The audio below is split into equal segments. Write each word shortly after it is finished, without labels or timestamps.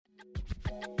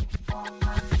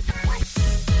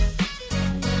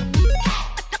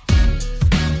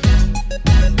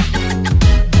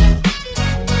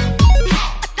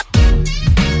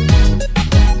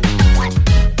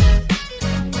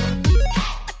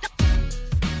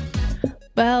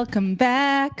Welcome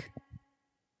back.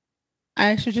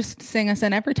 I should just sing us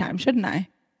in every time, shouldn't I?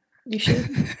 You should.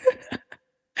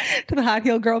 To the Hot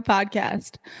Heel Girl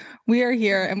podcast. We are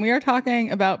here and we are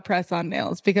talking about press-on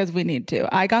nails because we need to.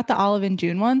 I got the Olive and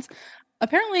June ones.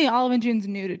 Apparently, Olive and June's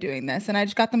new to doing this, and I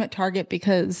just got them at Target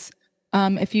because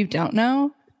if you don't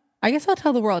know, I guess I'll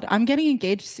tell the world, I'm getting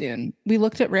engaged soon. We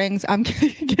looked at rings. I'm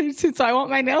getting engaged soon, so I want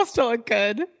my nails to look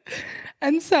good.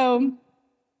 And so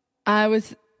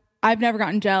I've never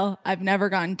gotten gel. I've never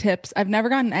gotten tips. I've never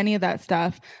gotten any of that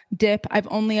stuff. Dip. I've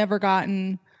only ever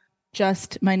gotten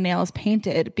just my nails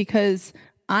painted because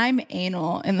I'm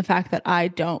anal in the fact that I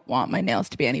don't want my nails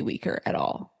to be any weaker at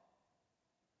all.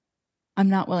 I'm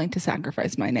not willing to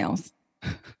sacrifice my nails.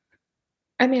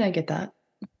 I mean, I get that.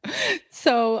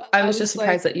 So I was just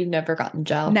surprised that you've never gotten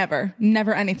gel. Never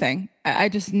anything. I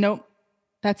just, nope.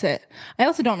 That's it. I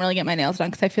also don't really get my nails done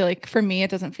because I feel like for me,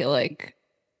 it doesn't feel like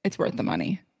it's worth the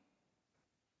money.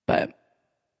 But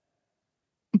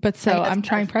so I'm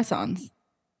trying press-ons.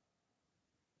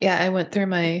 Yeah, I went through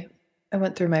my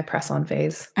press-on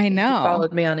phase. I know. If you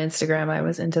followed me on Instagram. I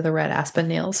was into the red aspen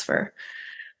nails for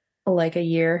like a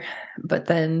year, but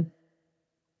then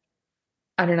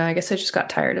I don't know. I guess I just got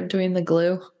tired of doing the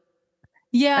glue.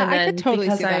 Yeah, I could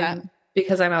totally see that.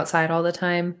 Because I'm outside all the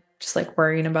time, just like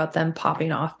worrying about them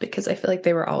popping off because I feel like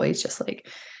they were always just like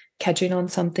catching on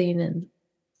something and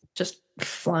just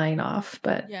flying off.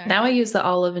 But now I use the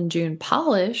Olive and June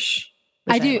polish.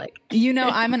 I do. Like. You know,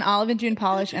 I'm an Olive and June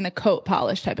polish and a coat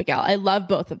polish type of gal. I love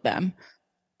both of them.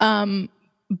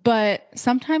 But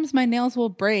sometimes my nails will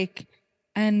break.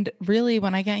 And really,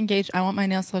 when I get engaged, I want my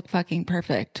nails to look fucking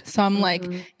perfect. So I'm like,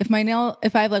 if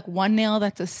I have like one nail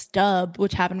that's a stub,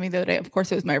 which happened to me the other day, of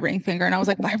course it was my ring finger. And I was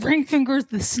like, my ring finger is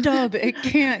the stub. It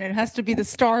has to be the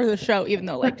star of the show, even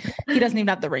though like he doesn't even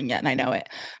have the ring yet. And I know it.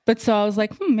 But so I was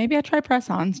like, maybe I try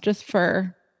press-ons just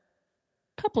for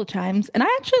a couple of times. And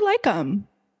I actually like them.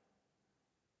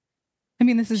 I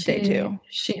mean, this is day 2.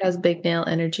 She has big nail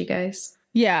energy, guys.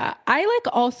 Yeah, I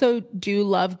like also do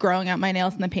love growing out my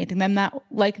nails and then painting them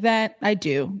like that. I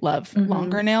do love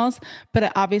longer nails,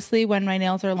 but obviously when my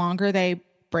nails are longer, they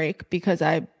break because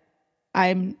I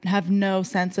have no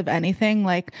sense of anything.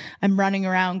 Like I'm running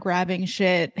around grabbing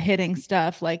shit, hitting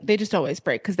stuff. Like they just always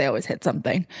break because they always hit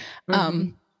something.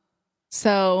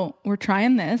 So we're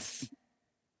trying this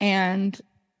and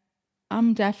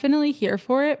I'm definitely here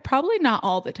for it. Probably not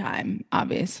all the time,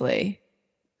 obviously.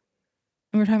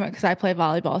 And we're talking about because I play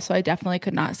volleyball, so I definitely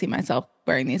could not see myself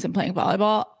wearing these and playing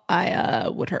volleyball. I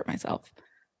would hurt myself.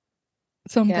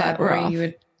 So I'm glad we're off. You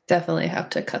would definitely have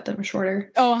to cut them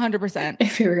shorter. Oh, 100%.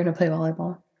 If you were going to play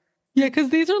volleyball. Yeah, because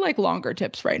these are like longer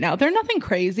tips right now. They're nothing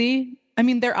crazy. I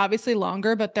mean, they're obviously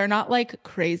longer, but they're not like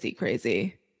crazy.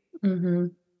 I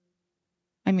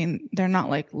mean, they're not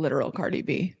like literal Cardi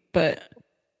B, but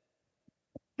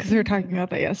because we were talking about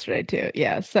that yesterday too.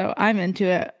 Yeah, so I'm into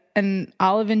it. And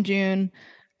Olive and June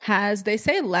they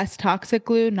say less toxic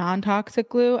glue, non-toxic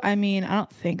glue. I mean, I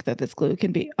don't think that this glue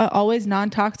can be always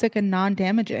non-toxic and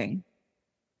non-damaging.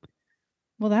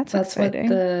 Well, that's exciting.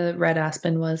 What the red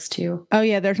aspen was too. Oh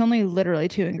yeah, there's only literally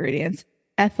 2 ingredients.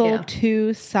 Ethyl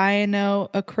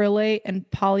 2-cyanoacrylate and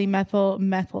polymethyl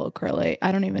methylacrylate.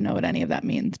 I don't even know what any of that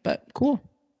means, but cool.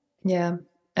 Yeah.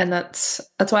 And that's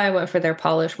why I went for their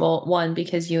polish. Well, one,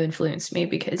 because you influenced me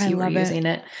because you were using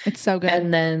it. It's so good.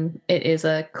 And then it is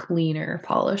a cleaner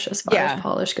polish as far as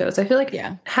polish goes. I feel like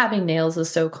having nails is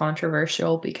so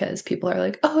controversial because people are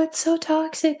like, oh, it's so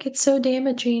toxic. It's so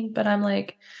damaging. But I'm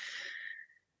like,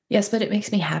 yes, but it makes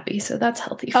me happy. So that's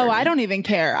healthy for me. I don't even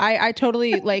care. I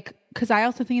totally like, because I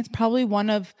also think it's probably one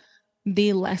of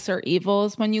the lesser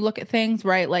evils when you look at things,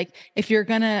 right? Like if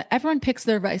everyone picks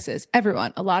their vices,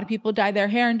 a lot of people dye their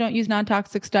hair and don't use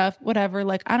non-toxic stuff, whatever.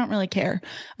 Like, I don't really care.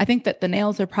 I think that the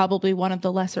nails are probably one of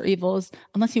the lesser evils,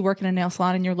 unless you work in a nail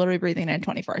salon and you're literally breathing in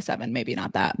 24/7, maybe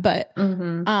not that, but,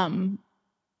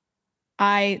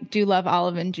 I do love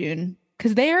Olive and June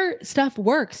because their stuff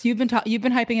works. You've been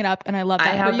hyping it up, and I love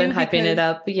that. I have been hyping it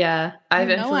up. Yeah,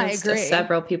 I've influenced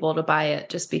several people to buy it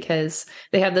just because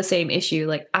they have the same issue.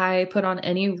 Like I put on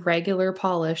any regular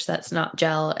polish that's not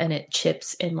gel, and it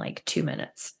chips in like 2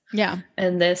 minutes. Yeah,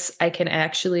 and this I can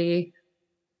actually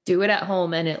do it at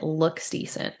home, and it looks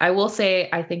decent. I will say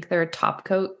I think their top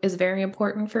coat is very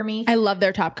important for me. I love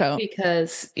their top coat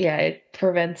because it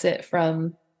prevents it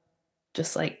from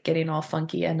just like getting all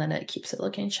funky, and then it keeps it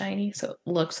looking shiny. So it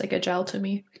looks like a gel to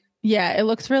me. Yeah, it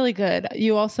looks really good.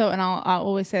 You also, and I'll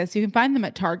always say this, you can find them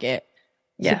at Target.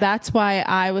 So that's why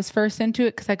I was first into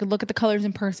it, because I could look at the colors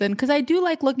in person. Because I do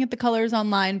like looking at the colors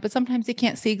online, but sometimes you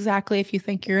can't see exactly if you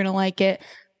think you're gonna like it.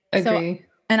 Agree. So,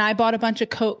 and I bought a bunch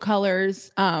of coat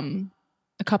colors.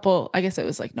 A couple, I guess it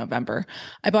was like November.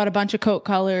 I bought a bunch of coat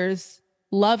colors.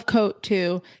 Love coat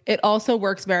too. It also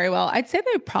works very well. I'd say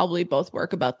they probably both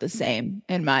work about the same,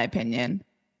 in my opinion.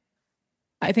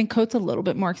 I think coat's a little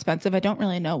bit more expensive. I don't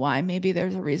really know why. Maybe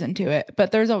there's a reason to it,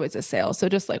 but there's always a sale. So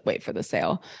just like wait for the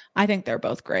sale. I think they're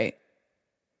both great.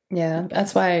 Yeah,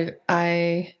 that's why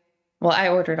I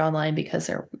ordered online because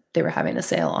they were having a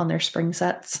sale on their spring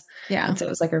sets. Yeah. And so it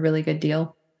was like a really good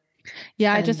deal.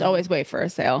 Yeah, I just always wait for a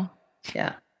sale.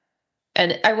 Yeah.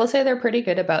 And I will say they're pretty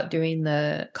good about doing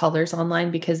the colors online,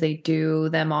 because they do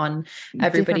them on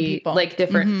everybody, like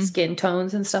different skin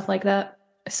tones and stuff like that.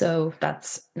 So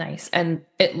that's nice. And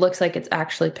it looks like it's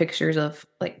actually pictures of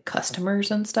like customers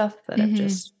and stuff that have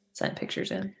just sent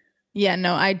pictures in. Yeah,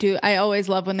 no, I do. I always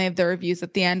love when they have the reviews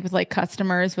at the end with like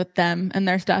customers with them and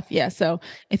their stuff. Yeah. So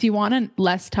if you want a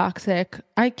less toxic,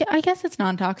 I guess it's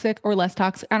non-toxic or less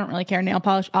toxic. I don't really care. Nail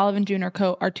polish, Olive and June or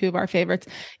coat are two of our favorites.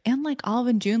 And like Olive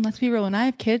and June, let's be real. When I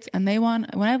have kids and when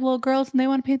I have little girls and they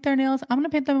want to paint their nails, I'm going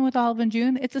to paint them with Olive and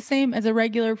June. It's the same as a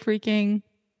regular freaking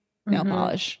nail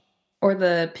polish. Or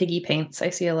the piggy paints. I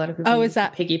see a lot of people is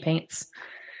that piggy paints.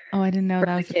 Oh, I didn't know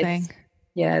that was a thing.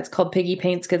 Yeah, it's called piggy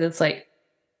paints because it's like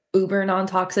uber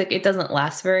non-toxic. It doesn't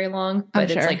last very long,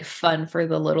 but it's like fun for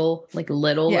the little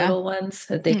ones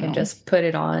that they can just put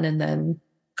it on and then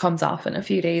comes off in a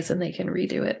few days and they can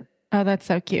redo it. Oh, that's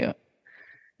so cute.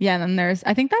 Yeah, and then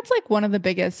I think that's like one of the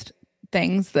biggest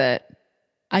things that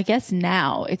I guess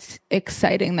now it's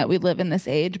exciting that we live in this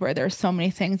age where there's so many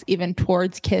things even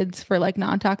towards kids for like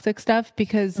non-toxic stuff,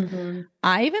 because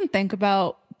I even think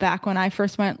about back when I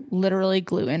first went literally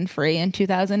gluten-free in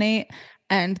 2008,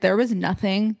 and there was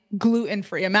nothing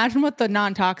gluten-free. Imagine what the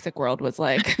non-toxic world was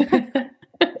like.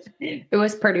 It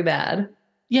was pretty bad.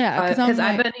 Yeah, because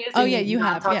I've been using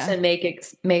non-toxic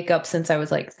makeup since I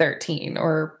was like 13,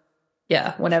 or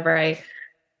whenever I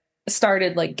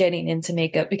started like getting into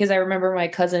makeup, because I remember my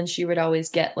cousin, she would always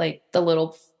get like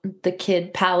the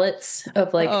kid palettes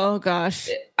of like, oh gosh,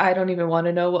 I don't even want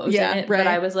to know what was in it, but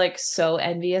I was like so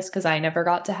envious because I never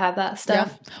got to have that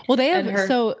stuff. Well, they have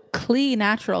so Clee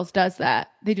Naturals does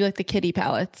that. They do like the kiddie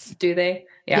palettes. Do they?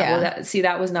 Yeah. Well,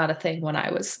 that was not a thing when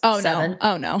I was 7.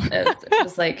 Oh no. It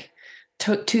was like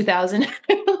 2000.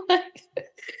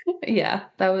 Yeah,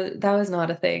 that was not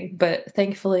a thing. But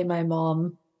thankfully, my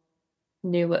mom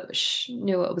knew what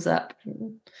was up.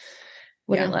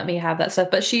 Wouldn't let me have that stuff,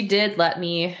 but she did let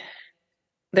me.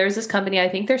 There's this company, I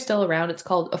think they're still around. It's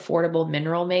called Affordable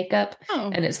Mineral Makeup,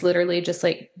 and it's literally just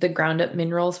like the ground up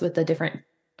minerals with the different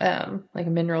like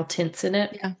mineral tints in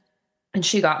it. Yeah. And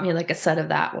she got me like a set of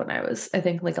that when I was, I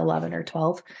think, like 11 or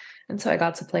 12, and so I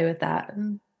got to play with that,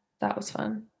 and that was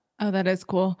fun. Oh, that is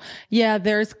cool. Yeah,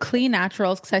 there's Clee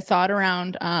Naturals, because I saw it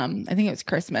around. I think it was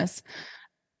Christmas.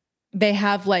 They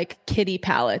have like kitty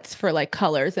palettes for like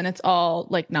colors, and it's all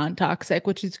like non-toxic,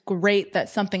 which is great that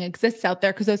something exists out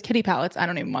there, because those kitty palettes, I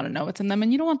don't even want to know what's in them.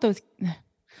 And you don't want those,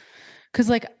 because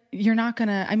like you're not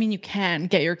gonna, I mean, you can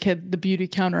get your kid the beauty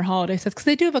counter holiday sets, because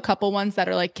they do have a couple ones that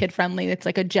are like kid friendly. It's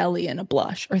like a jelly and a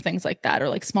blush or things like that, or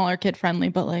like smaller kid friendly,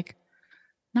 but like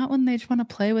not when they just want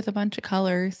to play with a bunch of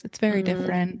colors. It's very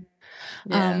different.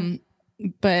 Yeah.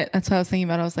 But that's what I was thinking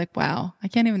about. I was like, wow, I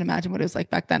can't even imagine what it was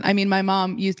like back then. I mean, my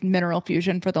mom used Mineral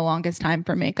Fusion for the longest time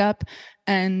for makeup,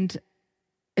 and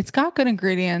it's got good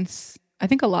ingredients. I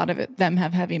think a lot of them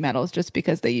have heavy metals just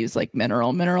because they use like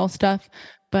mineral stuff.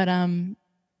 But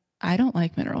I don't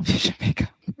like Mineral Fusion makeup.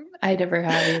 I never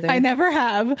have either. I never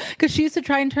have, because she used to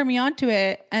try and turn me onto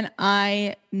it, and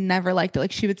I never liked it.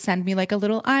 Like she would send me like a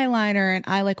little eyeliner, and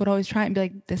I like would always try it and be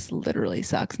like, this literally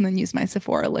sucks, and then use my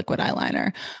Sephora liquid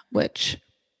eyeliner, which,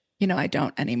 I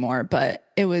don't anymore. But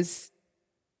it was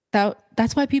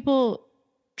that's why people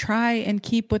try and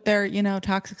keep with their,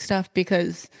 toxic stuff,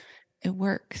 because it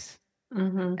works.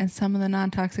 And some of the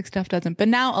non-toxic stuff doesn't. But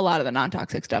now a lot of the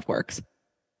non-toxic stuff works.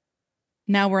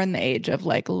 Now we're in the age of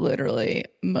like literally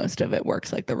most of it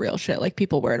works like the real shit. Like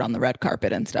people wear it on the red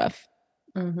carpet and stuff.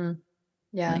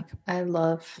 Yeah. Like, I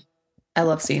love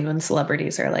seeing when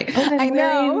celebrities are like, oh, I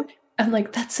know. I'm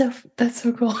like, that's so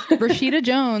cool. Rashida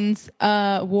Jones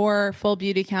wore full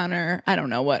beauty counter. I don't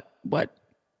know what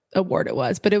award it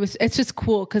was, but it's just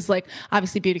cool because like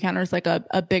obviously Beautycounter is like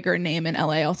a bigger name in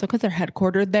LA also because they're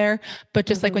headquartered there. But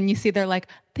just like when you see they're like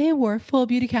they wore full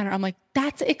Beautycounter, I'm like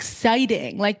that's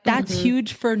exciting. Like that's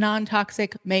huge for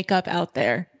non-toxic makeup out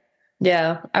there.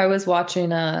 Yeah, I was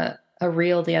watching a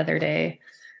reel the other day.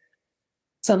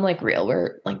 Some like reel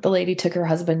where like the lady took her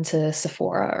husband to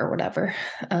Sephora or whatever.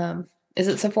 Is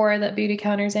it Sephora that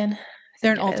Beautycounter's in?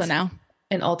 They're in Ulta now.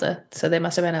 In Ulta. So they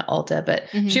must have been at Ulta, but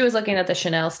she was looking at the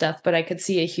Chanel stuff, but I could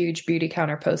see a huge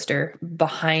Beautycounter poster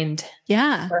behind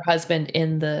her husband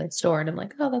in the store. And I'm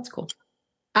like, oh, that's cool.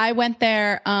 I went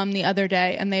there the other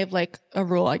day and they have like a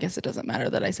rule, I guess it doesn't matter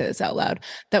that I say this out loud,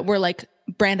 that we're like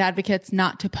brand advocates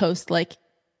not to post like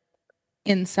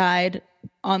inside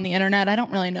on the internet. I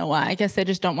don't really know why. I guess they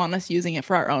just don't want us using it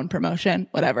for our own promotion,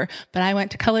 whatever. But I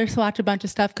went to color swatch a bunch of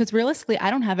stuff because realistically,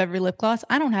 I don't have every lip gloss.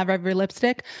 I don't have every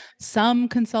lipstick. Some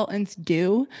consultants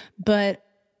do, but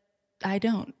I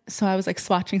don't. So I was like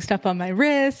swatching stuff on my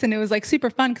wrists and it was like super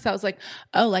fun because I was like,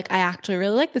 oh, like I actually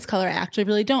really like this color. I actually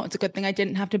really don't. It's a good thing I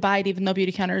didn't have to buy it, even though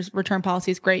Beautycounter's return policy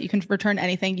is great. You can return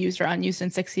anything used or unused in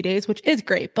 60 days, which is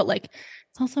great. But like,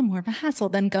 it's also more of a hassle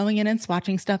than going in and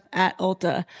swatching stuff at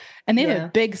Ulta. And they have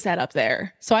a big setup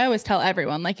there. So I always tell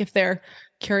everyone, like, if they're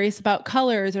curious about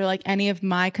colors or like any of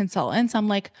my consultants, I'm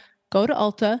like, go to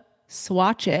Ulta,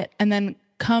 swatch it, and then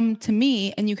come to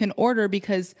me and you can order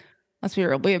because let's be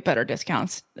real, we have better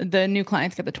discounts. The new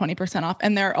clients get the 20% off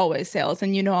and there are always sales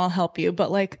and I'll help you. But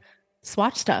like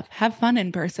swatch stuff, have fun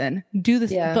in person, do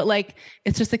this. Yeah. But like,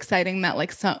 it's just exciting that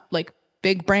like some like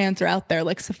big brands are out there.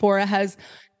 Like Sephora has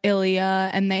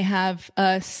Ilia and they have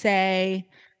Say,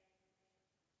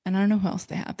 and I don't know who else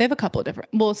they have. They have a couple of different,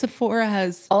 well, Sephora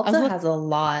has. Ulta has a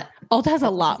lot. Ulta has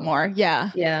a lot more. Yeah.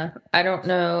 Yeah. I don't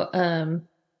know.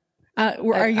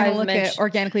 Are you going to look at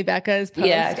Organically Becca's post?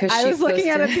 Yeah, because I was looking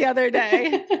at it the other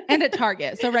day and at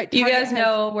Target. So, right. Target you guys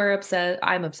know we're obsessed.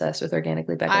 I'm obsessed with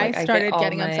Organically Becca. I started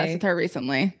getting obsessed with her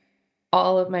recently.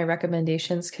 All of my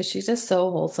recommendations because she's just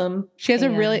so wholesome. She has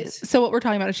so what we're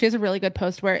talking about is she has a really good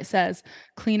post where it says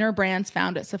cleaner brands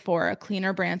found at Sephora,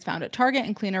 cleaner brands found at Target,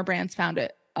 and cleaner brands found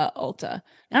at Ulta.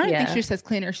 And I don't think she just says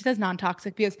cleaner. She says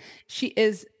non-toxic because she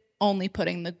is only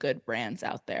putting the good brands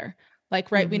out there.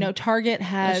 Like, right, we know Target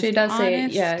has she does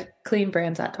Honest. Say, clean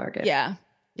brands at Target. Yeah.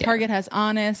 Target has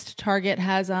Honest. Target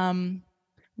has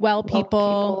Well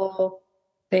People.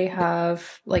 They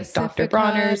have like Pacifica, Dr.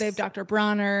 Bronner's. They have Dr.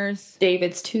 Bronner's.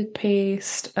 David's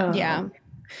toothpaste. And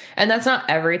that's not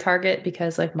every Target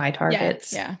because like my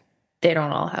Targets, they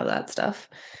don't all have that stuff.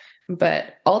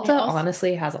 But Ulta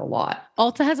honestly has a lot.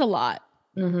 Ulta has a lot.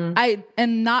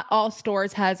 And not all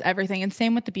stores has everything, and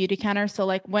same with the Beautycounter. So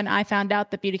like when I found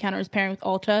out that Beautycounter is pairing with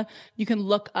Ulta, you can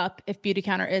look up if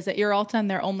Beautycounter is at your Ulta, and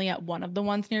they're only at one of the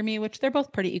ones near me, which they're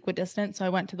both pretty equidistant. So I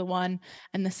went to the one,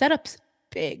 and the setup's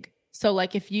big. So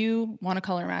like if you want to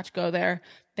color match, go there.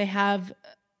 They have,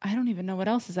 I don't even know what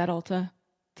else is at Ulta.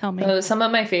 Tell me. Some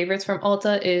of my favorites from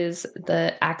Ulta is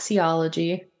the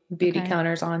Axiology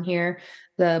Beautycounter's on here.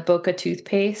 The Boca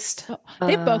toothpaste.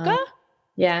 They have Boca?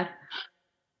 Yeah.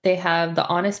 They have the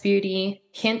Honest Beauty,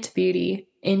 Hint Beauty,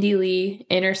 Indie Lee,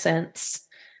 Inner Sense.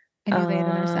 I knew they had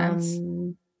Inner Sense.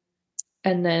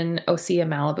 And then Osea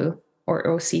Malibu or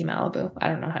OC Malibu. I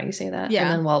don't know how you say that. Yeah.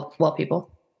 And then Well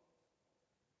People.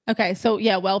 Okay. So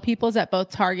Well People's at both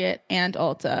Target and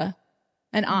Ulta.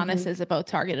 And Honest is at both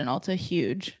Target and Ulta.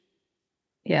 Huge.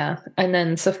 Yeah. And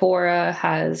then Sephora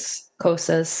has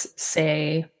Kosas,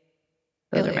 Say.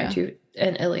 Those are my two.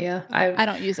 And Ilia. I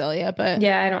don't use Ilia, but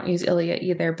I don't use Ilia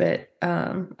either, but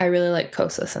I really like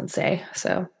Kosa Sensei.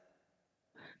 So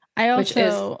I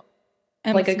also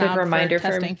am like a good reminder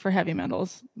for testing for heavy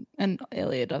metals, and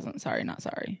Ilia doesn't. Sorry, not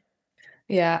sorry.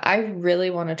 Yeah, I really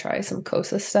want to try some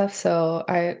Kosa stuff. So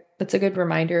it's a good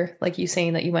reminder, like you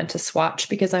saying that you went to swatch,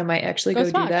 because I might actually go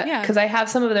do that because I have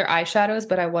some of their eyeshadows,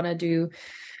 but I want to do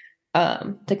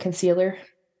the concealer.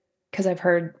 Because I've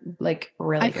heard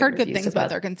I've heard good things about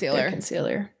their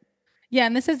concealer. Yeah,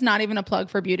 and this is not even a plug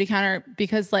for Beautycounter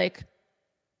because like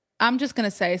I'm just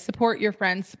gonna say support your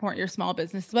friends, support your small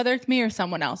business, whether it's me or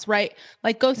someone else, right?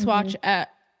 Like go swatch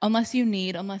unless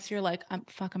you're like I'm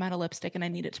out of lipstick and I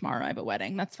need it tomorrow. I have a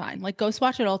wedding. That's fine. Like go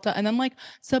swatch at Ulta and then like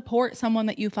support someone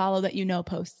that you follow that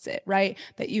posts it, right?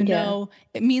 That know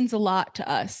it means a lot to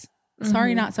us.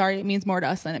 Sorry, not sorry. It means more to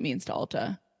us than it means to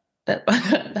Ulta.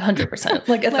 100%,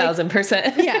 like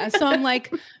 1,000%. Yeah. So I'm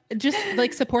like, just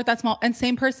like support that small, and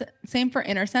same for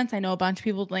Inner Sense. I know a bunch of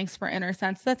people with links for Inner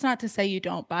Sense. That's not to say you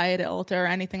don't buy it at Ulta or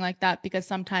anything like that, because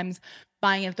sometimes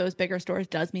buying at those bigger stores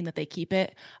does mean that they keep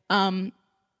it.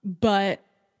 But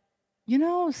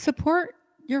support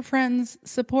your friends,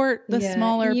 support the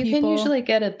smaller you people. can usually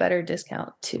get a better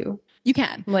discount too. You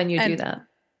can. When you do that.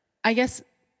 I guess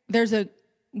there's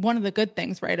one of the good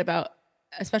things, right, about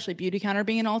especially Beauty Counter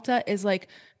being in Ulta is like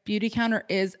Beauty Counter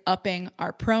is upping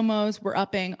our promos. We're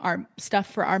upping our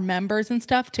stuff for our members and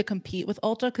stuff to compete with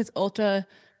Ulta, because Ulta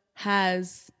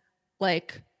has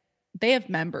like, they have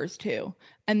members too,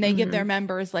 and they give their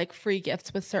members like free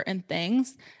gifts with certain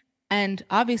things. And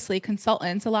obviously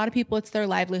consultants, a lot of people, it's their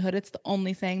livelihood. It's the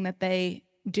only thing that they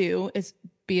do is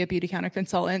be a Beauty Counter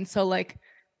consultant. So like,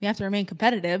 we have to remain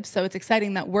competitive. So it's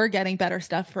exciting that we're getting better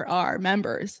stuff for our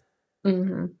members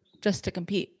just to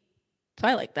compete. So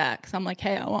I like that, because I'm like,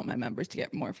 hey, I want my members to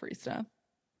get more free stuff.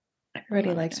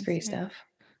 Everybody likes free stuff.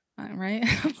 Right?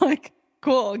 I'm like,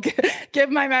 cool.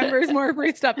 Give my members more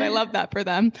free stuff. I love that for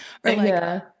them. Or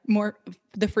like more,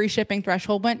 the free shipping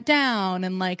threshold went down,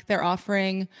 and like they're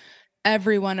offering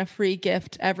everyone a free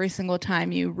gift every single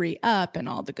time you re-up and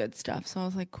all the good stuff. So I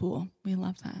was like, cool. We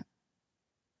love that.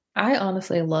 I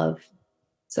honestly love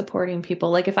supporting people.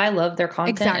 Like if I love their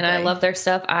content and I love their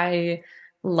stuff, I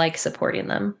like supporting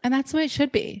them. And that's the way it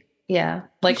should be. Yeah.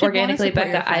 Like Organically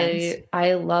Becca,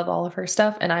 I love all of her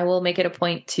stuff, and I will make it a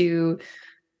point to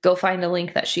go find a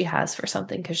link that she has for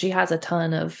something, because she has a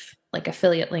ton of like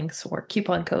affiliate links or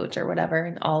coupon codes or whatever,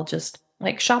 and I'll just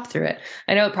like shop through it.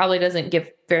 I know it probably doesn't give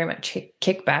very much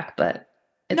kickback, but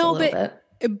it's a little bit.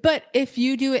 But if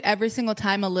you do it every single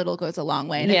time, a little goes a long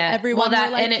way. And yeah. Everyone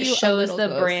and it shows the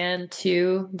brand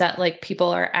too, that like people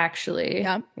are actually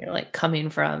like coming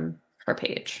from her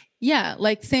page. Yeah.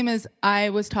 Like same as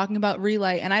I was talking about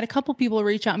Relight, and I had a couple people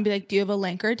reach out and be like, do you have a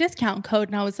link or a discount code?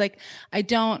 And I was like, I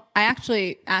don't. I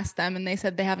actually asked them, and they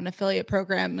said they have an affiliate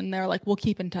program, and they're like, we'll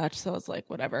keep in touch. So I was like,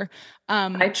 whatever.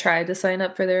 I tried to sign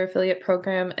up for their affiliate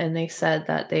program, and they said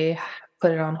that they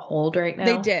put it on hold right now.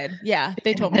 They did. Yeah.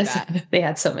 They told me that. They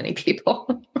had so many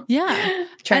people. Yeah.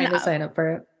 trying to sign up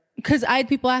for it. Because I had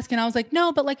people asking, I was like,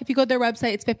 no, but like if you go to their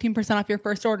website, it's 15% off your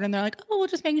first order. And they're like, oh, we're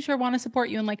just making sure, want to support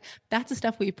you. And like, that's the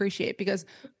stuff we appreciate, because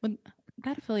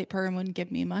that affiliate program wouldn't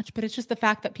give me much, but it's just the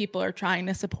fact that people are trying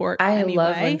to support. I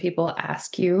love when people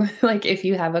ask you like if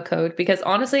you have a code, because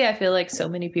honestly, I feel like so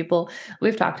many people,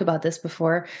 we've talked about this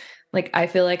before. Like, I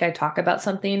feel like I talk about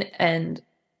something, and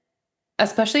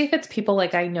especially if it's people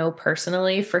like I know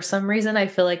personally, for some reason, I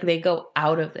feel like they go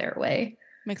out of their way.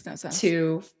 Makes no sense.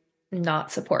 To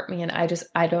not support me. And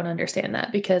I don't understand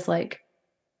that, because like,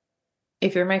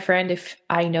 if you're my friend, if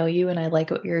I know you and I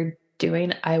like what you're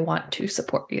doing, I want to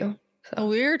support you. So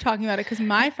we were talking about it because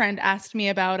my friend asked me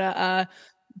about a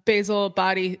basal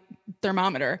body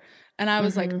thermometer, and I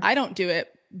was like, I don't do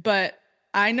it, but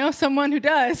I know someone who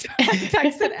does. I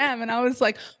texted M, and I was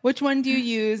like, which one do you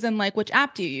use, and like which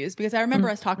app do you use? Because I remember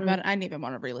us talking about it. I didn't even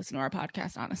want to re-listen to our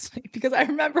podcast, honestly, because I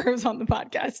remember it was on the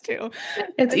podcast too.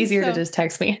 It's easier to just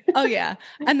text me. Oh yeah.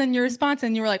 And then your response,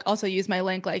 and you were like, also use my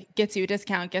link, like gets you a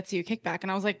discount, gets you a kickback.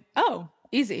 And I was like, oh,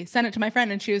 easy. Send it to my friend.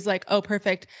 And she was like, oh,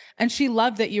 perfect. And she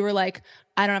loved that you were like,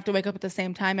 I don't have to wake up at the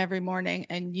same time every morning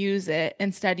and use it.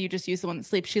 Instead, you just use the one that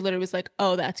sleeps. She literally was like,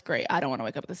 oh, that's great. I don't want to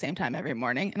wake up at the same time every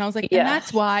morning. And I was like, and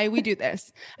that's why we do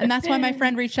this. And that's why my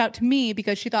friend reached out to me,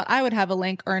 because she thought I would have a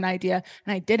link or an idea,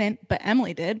 and I didn't, but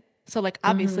Emily did. So like,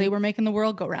 obviously we're making the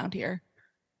world go round here.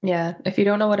 Yeah. If you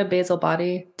don't know what a basal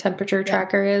body temperature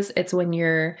tracker is, it's when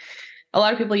a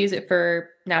lot of people use it for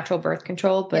natural birth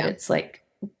control, but it's like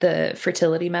the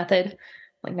fertility method,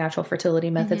 like natural fertility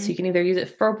method. So you can either use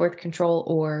it for birth control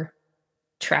or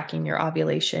tracking your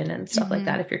ovulation and stuff like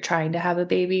that if you're trying to have a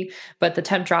baby. But the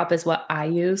temp drop is what I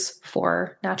use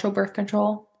for natural birth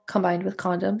control combined with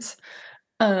condoms.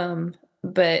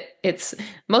 But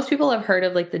most people have heard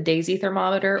of like the Daisy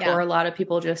thermometer, or a lot of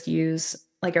people just use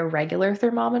like a regular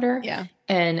thermometer. Yeah.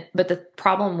 But the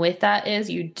problem with that is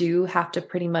you do have to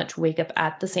pretty much wake up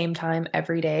at the same time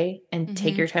every day and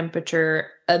take your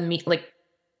temperature like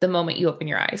the moment you open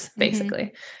your eyes,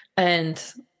 basically. And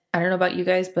I don't know about you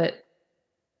guys, but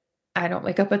I don't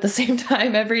wake up at the same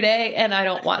time every day, and I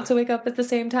don't want to wake up at the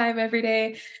same time every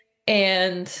day.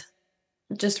 And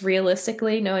just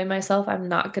realistically, knowing myself, I'm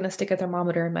not going to stick a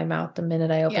thermometer in my mouth the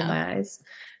minute I open my eyes.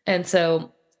 And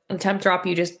so a temp drop,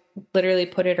 you just literally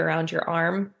put it around your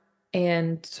arm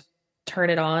and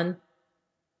turn it on,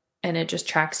 and it just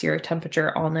tracks your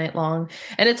temperature all night long.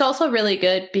 And it's also really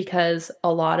good because I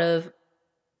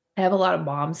have a lot of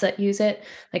moms that use it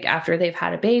like after they've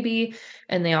had a baby,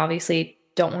 and they obviously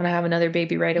don't want to have another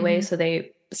baby right away. So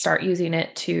they start using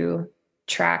it to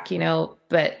track,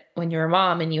 but when you're a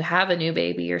mom and you have a new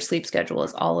baby, your sleep schedule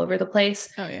is all over the place.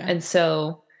 Oh yeah. And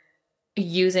so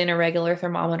using a regular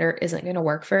thermometer isn't going to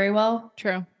work very well.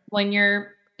 True. When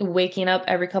you're waking up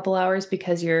every couple hours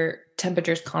because your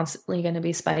temperature is constantly going to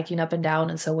be spiking up and down.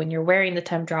 And so when you're wearing the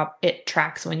temp drop, it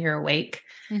tracks when you're awake.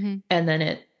 Mm-hmm. And then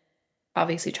it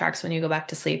obviously tracks when you go back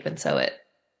to sleep. And so it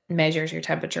measures your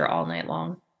temperature all night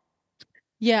long.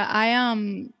 Yeah,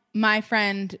 my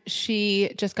friend,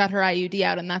 she just got her IUD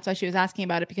out, and that's why she was asking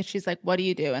about it, because she's like, what do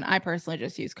you do? And I personally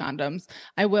just use condoms.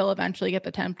 I will eventually get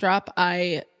the temp drop.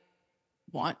 I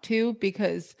want to,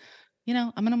 because, you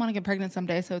know, I'm going to want to get pregnant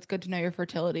someday. So it's good to know your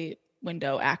fertility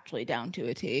window actually down to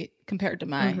a T compared to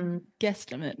my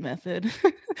guesstimate method.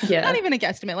 Yeah. Not even a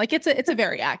guesstimate. Like it's a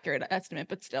very accurate estimate,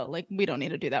 but still, like, we don't need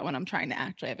to do that when I'm trying to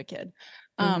actually have a kid.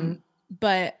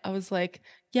 But I was like,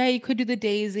 yeah, you could do the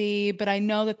Daisy, but I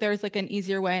know that there's like an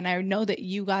easier way. And I know that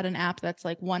you got an app that's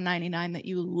like $1.99 that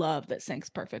you love that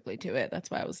syncs perfectly to it.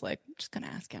 That's why I was like, I'm just going to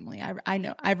ask Emily. I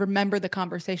know, I remember the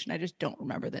conversation. I just don't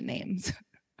remember the names.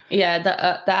 Yeah.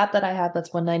 The app that I have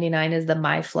that's $1.99 is the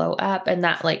MyFlow app. And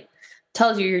that like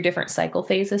tells you your different cycle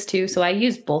phases too. So I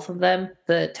use both of them.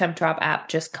 The Temp Drop app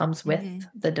just comes with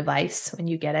the device when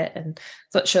you get it. And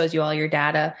so it shows you all your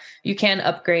data. You can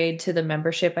upgrade to the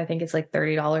membership. I think it's like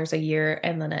 $30 a year.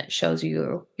 And then it shows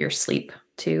you your sleep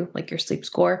too, like your sleep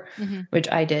score, which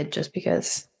I did just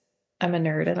because I'm a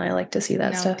nerd and I like to see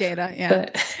that stuff. Data. Yeah.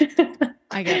 But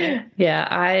I get it. Yeah.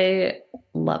 I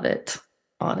love it.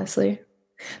 Honestly.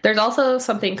 There's also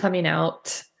something coming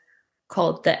out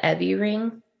called the Evie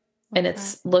ring. And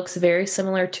it looks very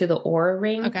similar to the Aura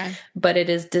ring, but it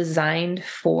is designed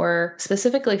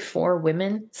specifically for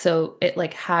women. So it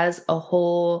like has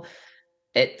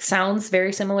it sounds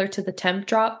very similar to the Temp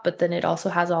Drop, but then it also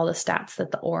has all the stats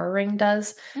that the Aura ring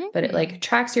does. But it like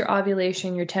tracks your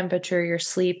ovulation, your temperature, your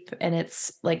sleep, and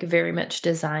it's like very much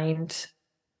designed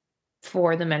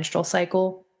for the menstrual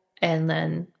cycle. And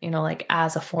then, like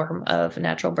as a form of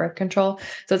natural birth control.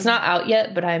 So it's not out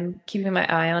yet, but I'm keeping my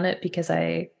eye on it because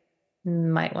I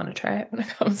might want to try it when it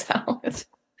comes out.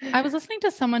 I was listening to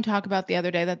someone talk about the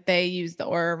other day that they use the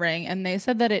Aura ring, and they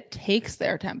said that it takes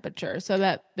their temperature, so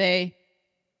that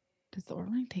does the Aura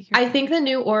ring take your temperature? I think the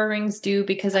new Aura rings do,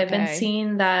 because I've been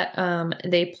seeing that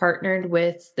they partnered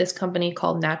with this company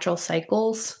called Natural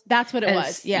Cycles. That's what it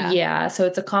was. Yeah. Yeah. So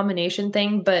it's a combination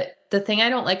thing. But the thing I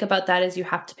don't like about that is you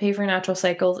have to pay for Natural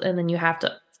Cycles, and then you have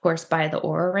to, of course, buy the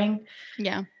Aura ring.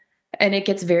 Yeah. And it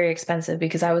gets very expensive,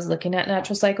 because I was looking at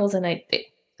Natural Cycles, and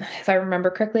if I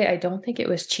remember correctly, I don't think it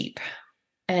was cheap.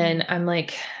 And I'm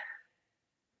like,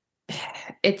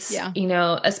 it's,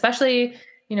 especially,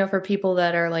 for people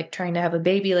that are like trying to have a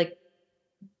baby, like,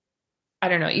 I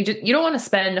don't know, you don't want to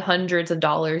spend hundreds of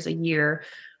dollars a year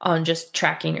on just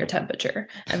tracking your temperature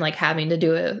and like having to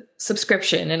do a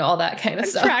subscription and all that kind of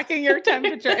stuff. Tracking your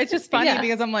temperature. It's just funny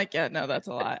because I'm like, yeah, no, that's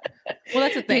a lot. Well,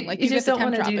 that's the thing. Like you just get the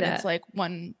Temp Drop and it's like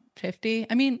 $150.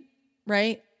 I mean,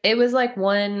 right? It was like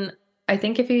I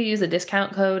think if you use a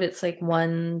discount code, it's like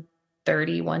 $130,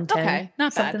 $110. Okay,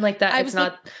 not bad. Something like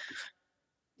that.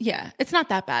 Yeah, it's not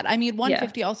that bad. I mean,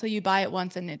 $150 also, you buy it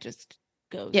once and it just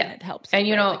goes and it helps. And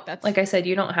like I said,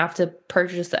 you don't have to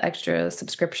purchase the extra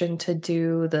subscription to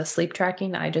do the sleep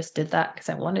tracking. I just did that because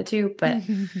I wanted to, but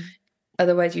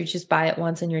otherwise you just buy it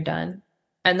once and you're done.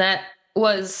 And that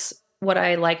was what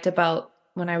I liked about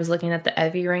when I was looking at the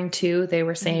Evie ring too. They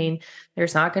were saying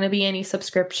there's not going to be any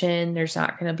subscription. There's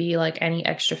not going to be like any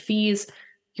extra fees.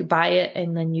 You buy it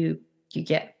and then you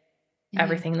get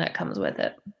everything that comes with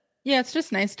it. Yeah, it's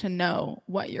just nice to know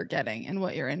what you're getting and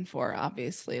what you're in for,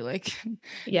 obviously. Like,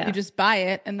 you just buy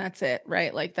it and that's it,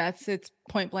 right? Like, it's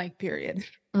point blank, period.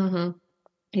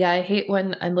 Yeah, I hate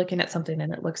when I'm looking at something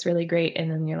and it looks really great, and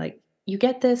then you're like, you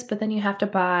get this, but then you have to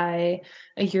buy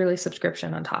a yearly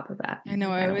subscription on top of that. I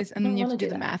know, and then you have to do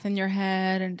the math in your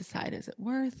head and decide, is it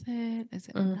worth it? Is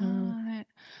it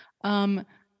not?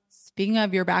 Speaking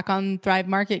of, you're back on Thrive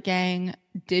Market, gang.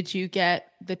 Did you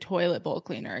get the toilet bowl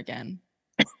cleaner again?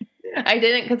 I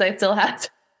didn't, because I still had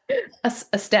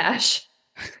a stash.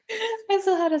 I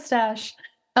still had a stash.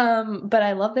 But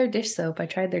I love their dish soap. I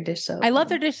tried their dish soap. I love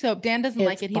their dish soap. Dan doesn't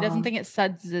like it. He doesn't think it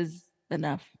suds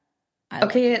enough.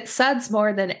 It suds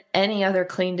more than any other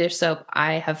clean dish soap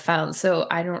I have found. So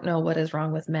I don't know what is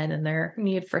wrong with men and their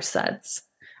need for suds.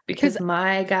 Because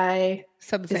my guy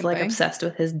is like obsessed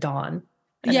with his Dawn.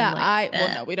 Yeah,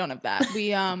 well, no, we don't have that.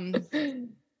 We I don't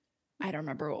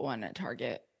remember what one at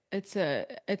Target. It's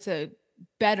a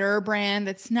better brand.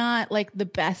 It's not like the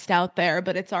best out there,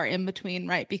 but it's our in between,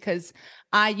 right? Because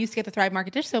I used to get the Thrive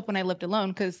Market dish soap when I lived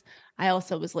alone, because I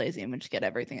also was lazy and would just get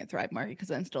everything at Thrive Market, because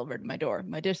then delivered to my door,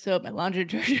 my dish soap, my laundry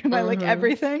detergent, my like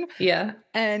everything. Yeah.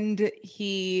 And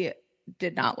he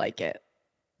did not like it.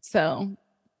 So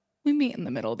we meet in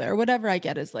the middle there. Whatever I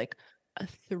get is like a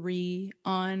 3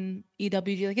 on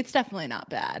EWG. Like it's definitely not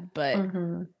bad, but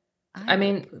I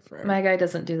mean, my guy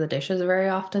doesn't do the dishes very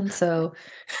often, so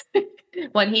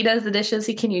when he does the dishes,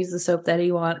 he can use the soap that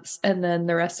he wants, and then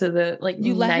the rest of the like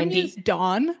you let him use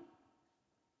Dawn.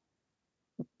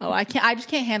 Oh, I can't. I just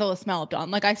can't handle the smell of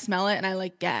Dawn. Like I smell it and I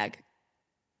like gag.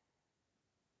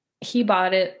 He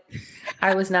bought it.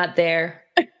 I was not there.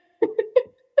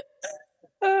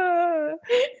 Well,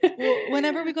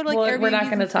 whenever we go to like Airbnbs, we're not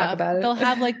going to talk about it. They'll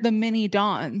have like the mini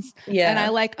Dawns. Yeah. And I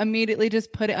like immediately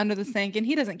just put it under the sink, and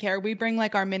he doesn't care. We bring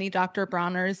like our mini Dr.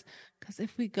 Bronner's because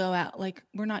if we go out, like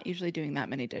we're not usually doing that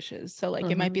many dishes. So like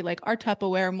it might be like our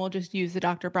Tupperware, and we'll just use the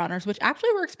Dr. Bronner's, which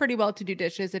actually works pretty well to do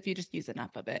dishes if you just use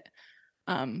enough of it.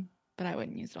 But I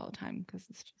wouldn't use it all the time because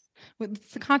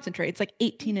it's the concentrate. It's like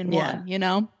 18 in one, you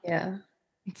know? Yeah.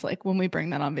 It's like when we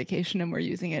bring that on vacation and we're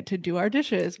using it to do our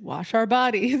dishes, wash our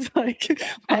bodies. Like,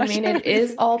 I mean, it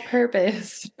is all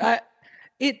purpose.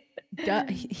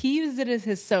 He used it as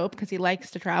his soap because he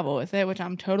likes to travel with it, which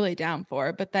I'm totally down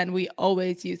for. But then we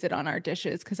always use it on our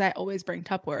dishes because I always bring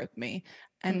Tupperware with me.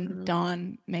 And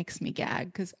Dawn makes me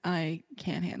gag because I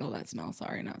can't handle that smell.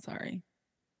 Sorry, not sorry.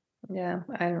 Yeah,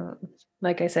 I don't.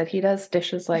 Like I said, he does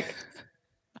dishes like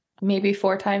maybe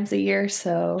 4 times a year,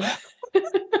 so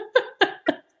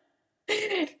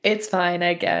it's fine,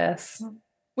 I guess.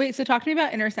 Wait, so talk to me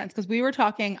about Inner Sense because we were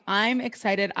talking. I'm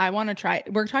excited. I want to try.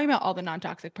 We're talking about all the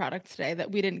non-toxic products today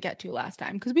that we didn't get to last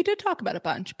time because we did talk about a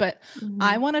bunch, but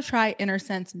I want to try Inner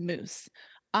Sense mousse.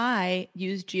 I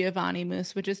use Giovanni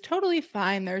mousse, which is totally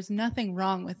fine. There's nothing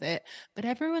wrong with it, but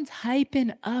everyone's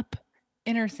hyping up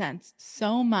Inner Sense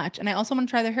so much. And I also want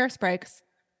to try their hairspray because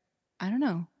I don't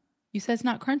know. You said it's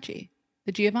not crunchy.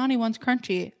 The Giovanni one's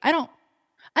crunchy. I don't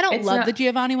love the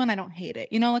Giovanni one. I don't hate it.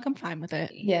 You know, like I'm fine with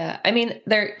it. Yeah. I mean,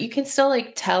 you can still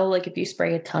like tell like if you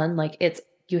spray a ton, like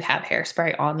you have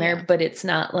hairspray on there, but it's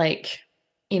not like,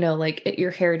 you know, like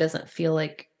your hair doesn't feel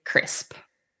like crisp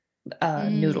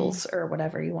noodles or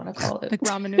whatever you want to call it. Like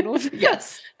ramen noodles.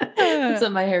 Yes. That's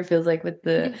what my hair feels like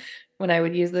when I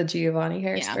would use the Giovanni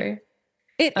hairspray.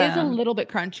 It is a little bit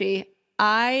crunchy.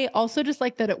 I also just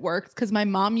like that it works because my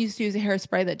mom used to use a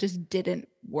hairspray that just didn't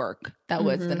work. That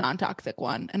was the non-toxic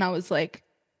one. And I was like,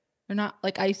 they're not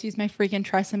like I used to use my freaking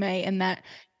Tresemme and that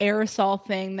aerosol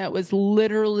thing that was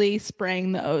literally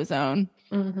spraying the ozone.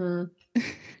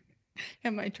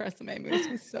 And my Tresemme mousse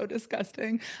was so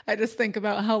disgusting. I just think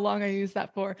about how long I used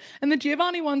that for. And the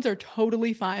Giovanni ones are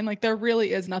totally fine. Like there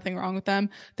really is nothing wrong with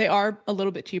them. They are a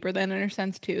little bit cheaper than Inner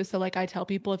Sense too. So like I tell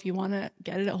people if you want to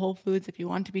get it at Whole Foods, if you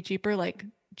want to be cheaper, like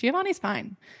Giovanni's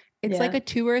fine. It's like a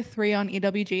 2 or 3 on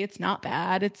EWG. It's not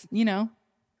bad. It's, you know.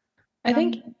 I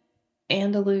think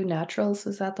Andalou Naturals,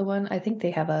 is that the one? I think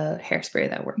they have a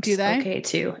hairspray that works okay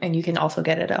too. And you can also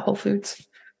get it at Whole Foods.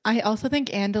 I also think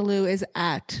Andalou is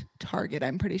at Target.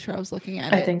 I'm pretty sure I was looking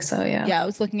at it. I think so, yeah. Yeah, I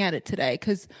was looking at it today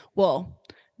because, well,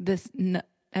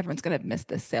 everyone's going to miss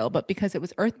this sale, but because it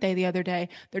was Earth Day the other day,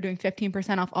 they're doing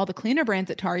 15% off all the cleaner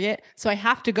brands at Target. So I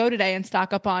have to go today and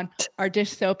stock up on our dish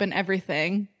soap and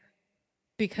everything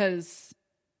because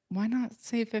why not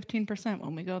save 15%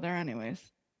 when we go there anyways?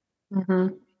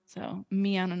 So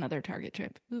me on another Target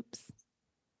trip. Oops.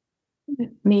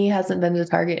 Me hasn't been to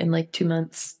Target in like 2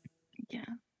 months. Yeah.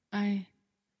 I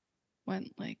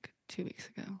went like 2 weeks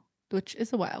ago, which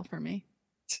is a while for me.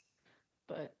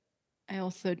 But I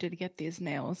also did get these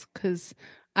nails because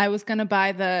I was going to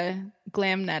buy the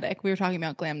Glamnetic. We were talking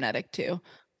about Glamnetic too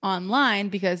online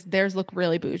because theirs look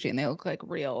really bougie and they look like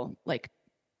real, like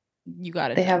you got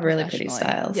it. They have really pretty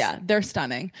styles. Yeah, they're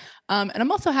stunning. And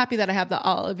I'm also happy that I have the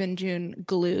Olive and June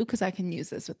glue because I can use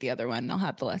this with the other one. And I'll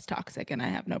have the less toxic and I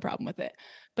have no problem with it.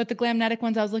 But the Glamnetic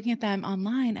ones, I was looking at them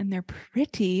online and they're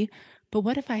pretty. But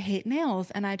what if I hate nails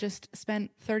and I just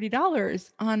spent $30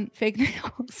 on fake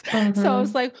nails? So I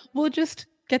was like, we'll just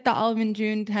get the Olive and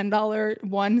June $10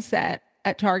 one set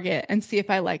at Target and see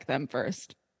if I like them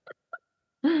first.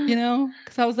 You know?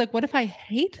 Because I was like, what if I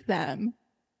hate them?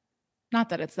 Not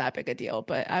that it's that big a deal,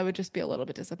 but I would just be a little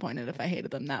bit disappointed if I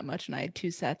hated them that much and I had 2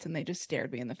 sets and they just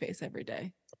stared me in the face every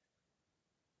day.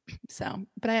 So,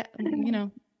 but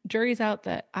jury's out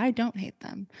that I don't hate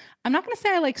them. I'm not going to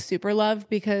say I like Super Love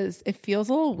because it feels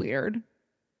a little weird.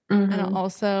 And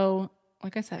also,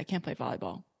 like I said, I can't play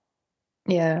volleyball.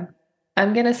 Yeah.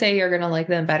 I'm going to say you're going to like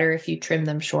them better if you trim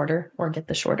them shorter or get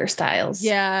the shorter styles.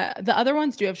 Yeah. The other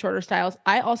ones do have shorter styles.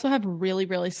 I also have really,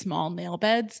 really small nail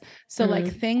beds. So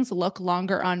like things look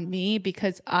longer on me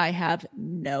because I have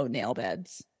no nail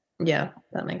beds. Yeah,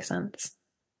 that makes sense.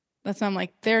 That's why I'm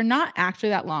like, they're not actually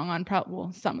that long on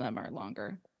well, some of them are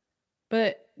longer.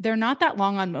 But they're not that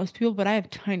long on most people, but I have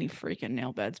tiny freaking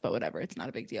nail beds, but whatever. It's not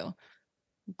a big deal.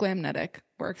 Glamnetic.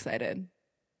 We're excited.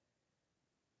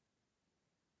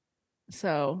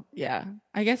 So yeah,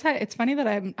 I guess it's funny that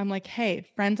I'm like, hey,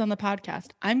 friends on the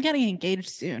podcast, I'm getting engaged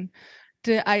soon.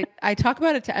 I talk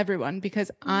about it to everyone because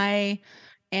I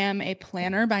am a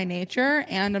planner by nature,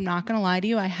 and I'm not going to lie to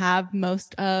you, I have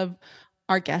most of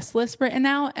our guest list written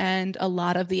out and a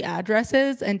lot of the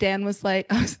addresses. And Dan was like,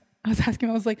 I was asking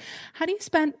him, I was like, how do you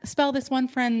spell this one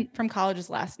friend from college's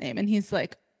last name? And he's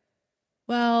like,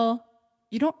 well,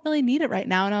 you don't really need it right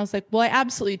now. And I was like, well, I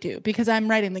absolutely do because I'm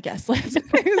writing the guest list.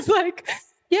 He was like,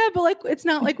 yeah, but like, it's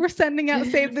not like we're sending out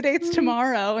save the dates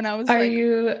tomorrow. And I was are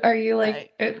you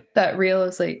like, right. That real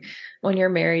is like when you're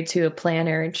married to a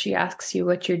planner and she asks you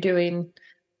what you're doing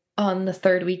on the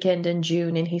third weekend in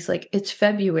June and he's like, it's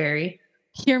February.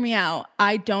 Hear me out.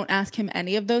 I don't ask him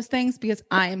any of those things because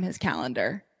I am his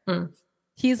calendar.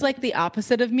 He's like the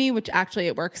opposite of me, which actually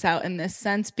it works out in this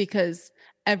sense because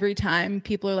every time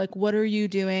people are like, what are you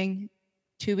doing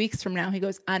 2 weeks from now? He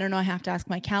goes, I don't know. I have to ask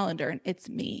my calendar, and it's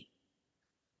me.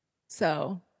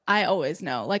 So I always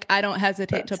know. Like, I don't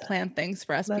hesitate to plan things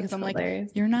for us because I'm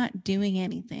hilarious. Like, you're not doing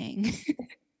anything.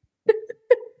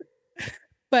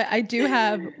 But I do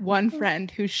have one friend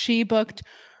who she booked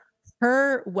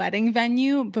her wedding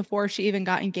venue before she even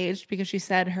got engaged because she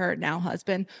said her now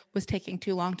husband was taking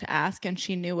too long to ask and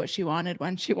she knew what she wanted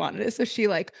when she wanted it. So she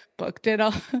like booked it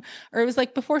all, or it was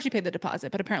like before she paid the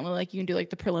deposit, but apparently like you can do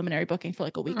like the preliminary booking for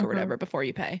like a week or whatever before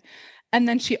you pay. And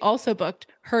then she also booked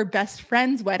her best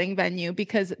friend's wedding venue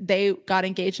because they got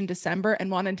engaged in December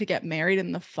and wanted to get married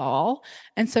in the fall.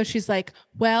 And so she's like,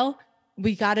 well,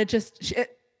 we got to just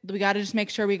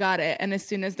make sure we got it. And as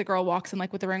soon as the girl walks in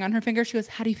like with the ring on her finger, she goes,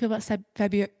 how do you feel about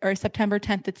February or September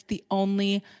 10th? It's the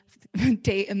only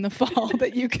date in the fall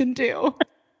that you can do.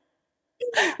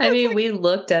 I mean, like, we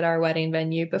looked at our wedding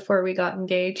venue before we got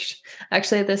engaged.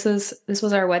 Actually, this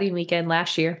was our wedding weekend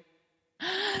last year.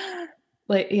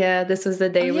 Like, yeah, this was the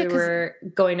day we were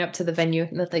going up to the venue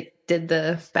that like did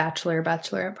the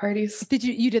bachelorette parties.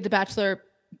 You did the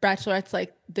bachelorettes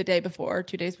like the day before,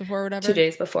 2 days before or whatever? 2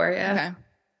 days before, yeah. Okay.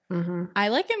 I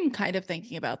like am kind of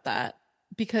thinking about that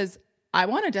because I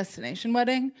want a destination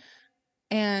wedding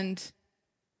and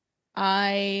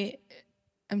I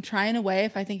am trying a way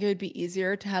if I think it would be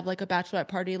easier to have like a bachelorette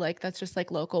party like that's just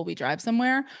like local, we drive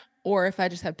somewhere, or if I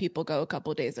just have people go a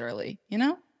couple days early, you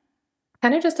know?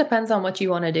 Kind of just depends on what you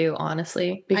want to do,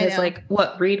 honestly, because like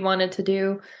what Reed wanted to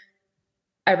do,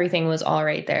 everything was all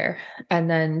right there. And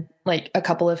then like a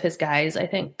couple of his guys, I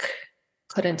think,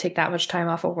 couldn't take that much time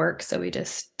off of work, so we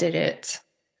just did it.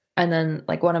 And then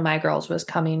like one of my girls was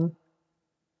coming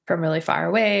from really far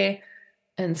away,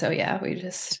 and so yeah, we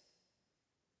just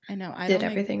I did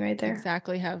everything right there.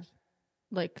 Exactly have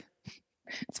like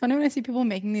it's funny when I see people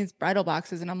making these bridal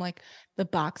boxes and I'm like, the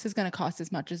box is going to cost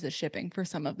as much as the shipping for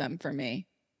some of them for me.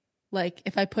 Like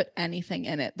if I put anything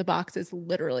in it, the box is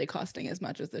literally costing as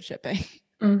much as the shipping.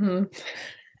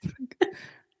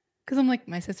 Because I'm like,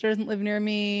 my sister doesn't live near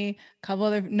me. A couple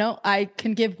other, no, I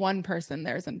can give one person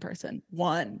theirs in person.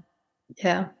 One.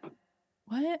 Yeah.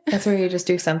 What? That's where you just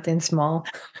do something small.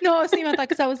 No, I was thinking about that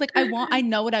because I was like, I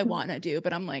know what I want to do,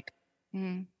 but I'm like,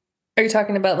 Are you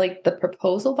talking about like the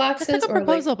proposal boxes? It's like a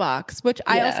proposal box, which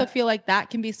I also feel like that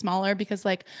can be smaller because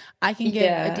like I can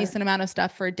get a decent amount of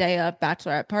stuff for a day of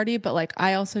bachelorette party, but like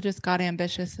I also just got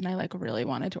ambitious and I like really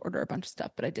wanted to order a bunch of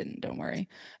stuff, but I didn't. Don't worry.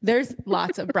 There's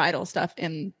lots of bridal stuff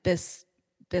in this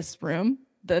room,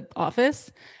 the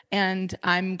office, and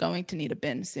I'm going to need a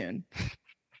bin soon.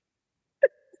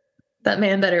 That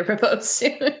man better propose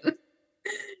soon.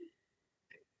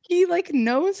 He like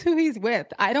knows who he's with.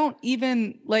 I don't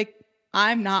even like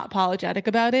I'm not apologetic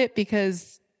about it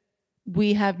because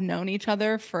we have known each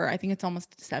other for, I think it's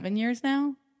almost 7 years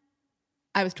now.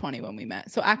 I was 20 when we met.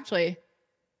 So actually,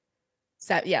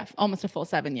 almost a full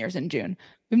 7 years in June.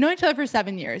 We've known each other for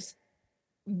 7 years.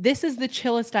 This is the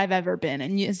chillest I've ever been.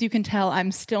 And as you can tell,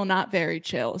 I'm still not very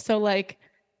chill. So like,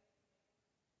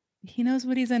 he knows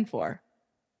what he's in for.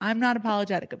 I'm not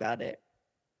apologetic about it.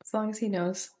 As long as he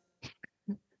knows.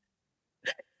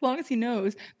 As long as he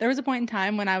knows. There was a point in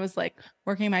time when I was like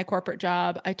working my corporate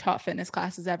job. I taught fitness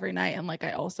classes every night. And like,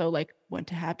 I also like went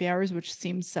to happy hours, which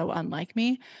seems so unlike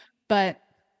me. But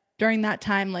during that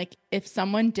time, like if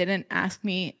someone didn't ask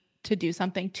me to do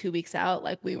something 2 weeks out,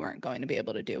 like we weren't going to be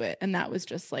able to do it. And that was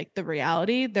just like the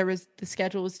reality. The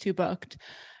schedule was too booked.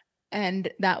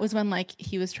 And that was when like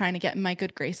he was trying to get in my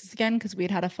good graces again because we'd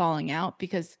had a falling out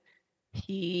because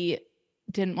he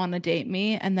didn't want to date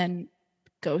me and then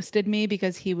ghosted me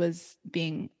because he was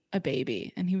being a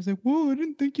baby. And he was like, well, I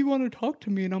didn't think you want to talk to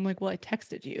me. And I'm like, well, I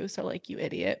texted you. So like, you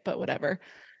idiot, but whatever.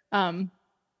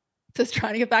 just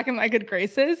trying to get back in my good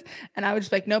graces. And I would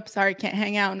just be like, nope, sorry, can't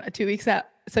hang out 2 weeks out.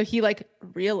 So he like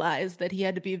realized that he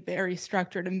had to be very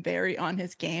structured and very on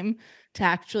his game to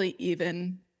actually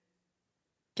even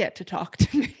get to talk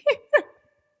to me.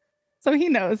 So he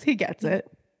knows, he gets it.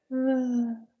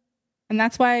 And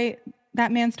that's why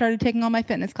that man started taking all my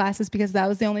fitness classes, because that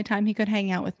was the only time he could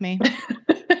hang out with me.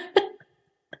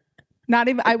 Not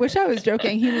even, I wish I was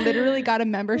joking. He literally got a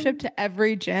membership to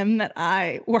every gym that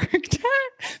I worked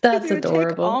at. That's adorable.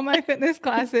 Take all my fitness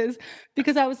classes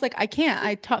because I was like, I can't.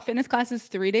 I taught fitness classes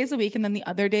 3 days a week, and then the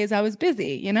other days I was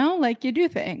busy, you know, like you do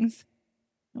things.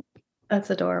 That's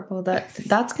adorable. That's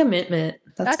commitment.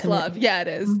 That's commitment. Love. Yeah, it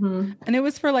is. Mm-hmm. And it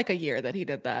was for like a year that he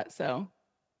did that. So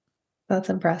that's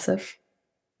impressive.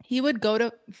 He would go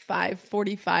to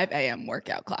 5:45 a.m.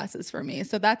 workout classes for me.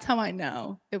 So that's how I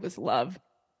know it was love.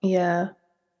 Yeah.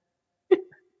 It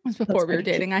was before we were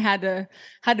dating. Cute. I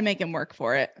had to make him work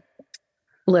for it.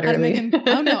 Literally.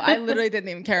 Oh no, I literally didn't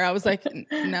even care. I was like,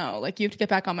 no, like you have to get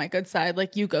back on my good side.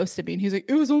 Like you ghosted me. And he's like,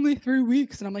 it was only 3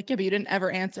 weeks. And I'm like, yeah, but you didn't ever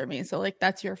answer me. So like,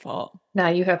 that's your fault. Now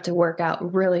you have to work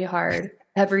out really hard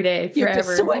every day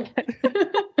forever.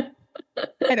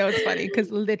 I know it's funny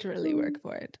because literally work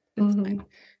for it. It's fine.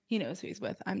 He knows who he's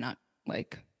with. I'm not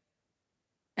like,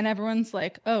 and everyone's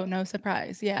like, oh, no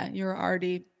surprise. Yeah, you're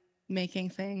already making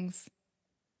things.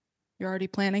 You're already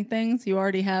planning things. You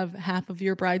already have half of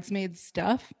your bridesmaids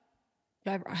stuff.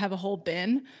 I have a whole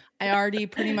bin. I already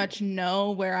pretty much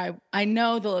know where I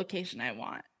know the location I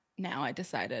want. Now I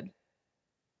decided.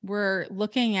 We're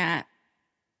looking at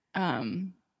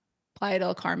Playa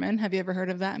del Carmen. Have you ever heard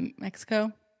of that in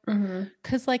Mexico?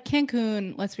 Because like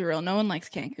Cancun, let's be real, no one likes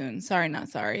Cancun. Sorry, not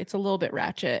sorry. It's a little bit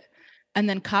ratchet. And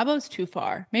then Cabo's too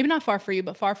far. Maybe not far for you,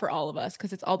 but far for all of us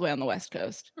because it's all the way on the West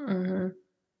Coast. And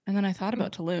then I thought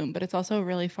about Tulum, but it's also a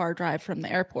really far drive from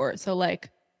the airport. So like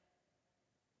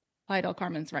Playa del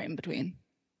Carmen's right in between.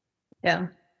 Yeah.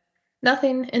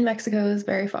 Nothing in Mexico is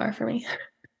very far for me.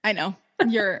 I know.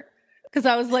 Because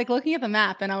I was like looking at the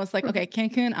map and I was like, okay,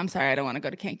 Cancun, I'm sorry, I don't want to go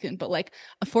to Cancun, but like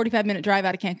a 45-minute drive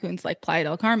out of Cancun's like Playa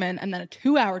del Carmen, and then a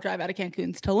 2-hour drive out of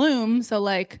Cancun's Tulum. So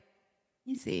like,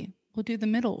 easy. We'll do the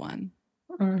middle one.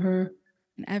 And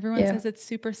everyone says it's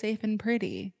super safe and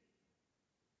pretty.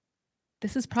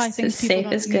 This is probably things people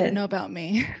don't need to know about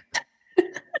me.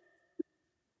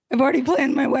 I've already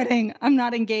planned my wedding. I'm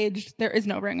not engaged. There is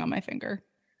no ring on my finger.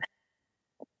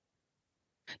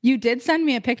 You did send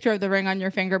me a picture of the ring on your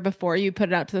finger before you put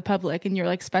it out to the public, and you're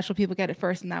like, special people get it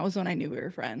first. And that was when I knew we were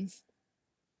friends.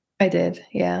 I did.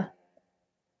 Yeah.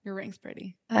 Your ring's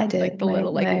pretty. I did. Like the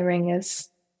little, like my ring is,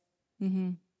 I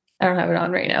don't have it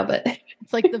on right now, but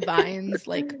it's like the vines,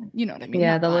 like, you know what I mean?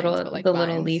 Yeah. Not the vines, little, but like the vines.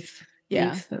 little leaf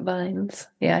vines.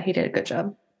 Yeah. He did a good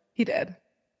job. He did.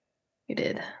 He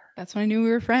did. That's when I knew we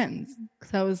were friends.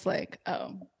 Cause I was like,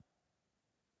 oh,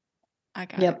 I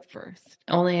got it first.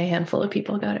 Only a handful of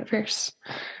people got it first.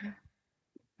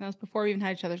 That was before we even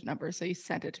had each other's numbers. So you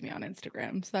sent it to me on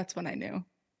Instagram. So that's when I knew.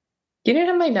 You didn't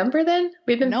have my number then?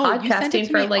 We've been podcasting you sent it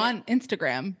to me on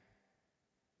Instagram.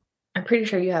 I'm pretty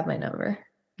sure you have my number.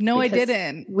 No, I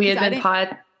didn't. We had been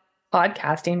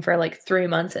podcasting for like 3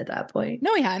 months at that point.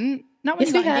 No, we hadn't. Not when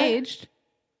you got engaged.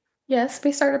 Yes,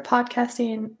 we started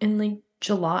podcasting in like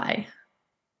July.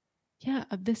 Yeah,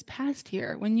 of this past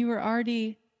year when you were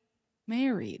already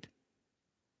married.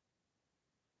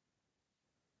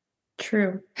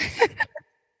 True.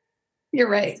 You're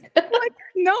right. Like,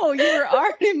 no, you were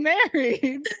already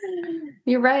married.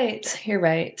 You're right.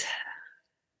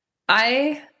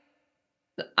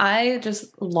 I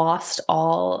just lost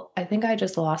I think I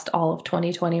just lost all of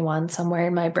 2021 somewhere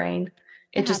in my brain.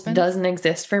 It just doesn't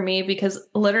exist for me because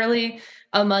literally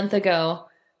a month ago,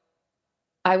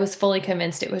 I was fully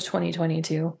convinced it was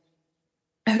 2022.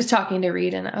 I was talking to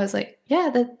Reed and I was like,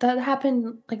 yeah, that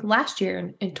happened like last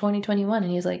year in 2021.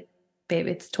 And he's like, babe,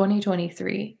 it's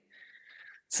 2023.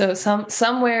 So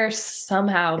somewhere,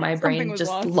 somehow my brain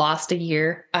just lost a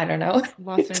year. I don't know.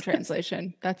 Lost in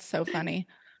translation. That's so funny.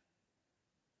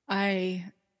 A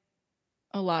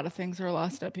lot of things are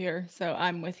lost up here. So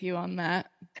I'm with you on that.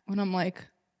 When I'm like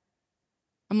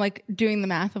doing the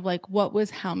math of like, what was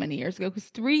how many years ago? Because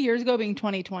 3 years ago being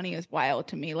 2020 is wild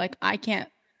to me. Like I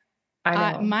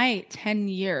know. My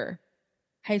 10-year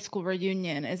high school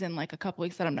reunion is in like a couple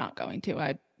weeks that I'm not going to.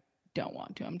 I don't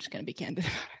want to. I'm just going to be candid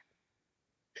about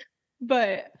it.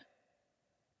 But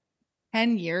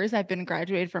 10 years I've been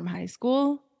graduated from high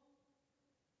school.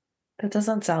 That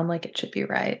doesn't sound like it should be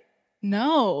right.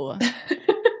 No.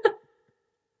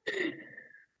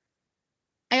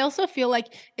 I also feel like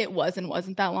it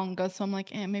wasn't that long ago. So I'm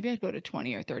like, maybe I'd go to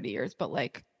 20 or 30 years, but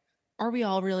like are we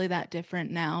all really that different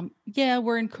now? Yeah,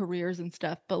 we're in careers and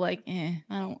stuff, but like, I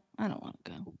don't want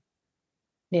to go.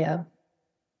 Yeah.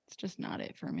 It's just not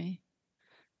it for me.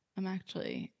 I'm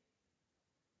actually,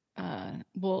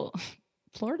 well,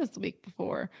 Florida's the week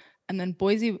before, and then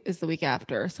Boise is the week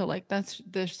after. So like,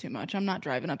 there's too much. I'm not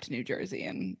driving up to New Jersey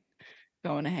and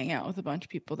going to hang out with a bunch of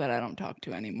people that I don't talk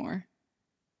to anymore.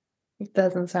 It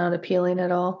doesn't sound appealing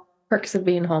at all. Perks of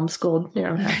being homeschooled. You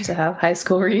don't have to have high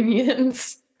school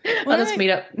reunions. I'll just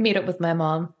meet up with my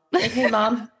mom. Like, hey,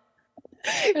 Mom,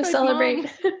 like, celebrate.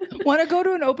 Want to go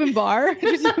to an open bar?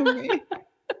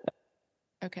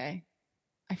 Okay.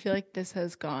 I feel like this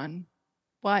has gone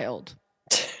wild.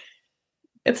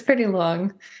 It's pretty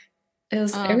long. It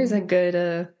was a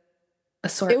good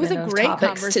assortment. It was a great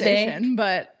conversation, today.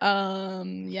 but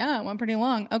yeah, it went pretty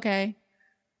long. Okay.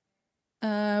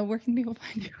 Where can people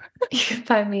find you? You can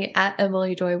find me at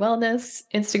Emily Joy Wellness,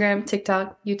 Instagram,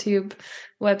 TikTok, YouTube,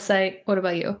 website. What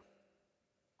about you?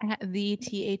 At the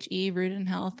THE Root and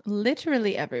Health,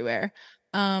 literally everywhere.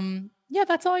 Yeah,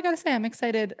 that's all I gotta say. I'm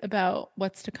excited about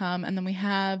what's to come, and then we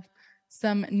have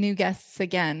some new guests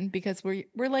again because we're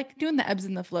like doing the ebbs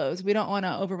and the flows. We don't want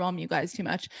to overwhelm you guys too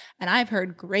much, and I've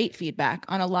heard great feedback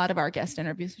on a lot of our guest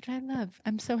interviews, which I love.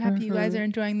 I'm so happy you guys are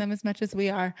enjoying them as much as we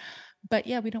are. But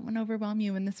yeah, we don't want to overwhelm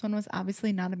you. And this one was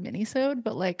obviously not a mini-sode,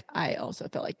 but like I also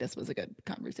felt like this was a good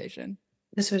conversation.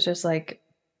 This was just like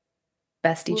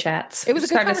Bestie Chats. It was a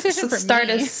good conversation for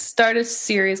me. Start a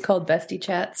series called Bestie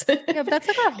Chats. Yeah, but that's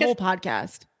like our whole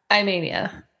podcast. I mean,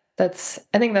 yeah. I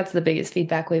think that's the biggest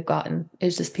feedback we've gotten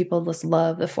is just people just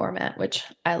love the format, which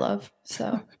I love.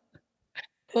 So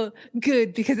well,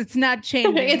 good, because it's not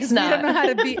changing. It's not. We don't know how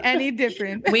to be any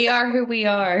different. We are who we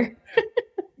are.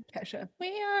 Kesha.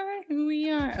 We are who we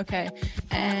are. Okay.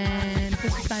 And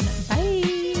Chris,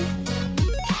 bye.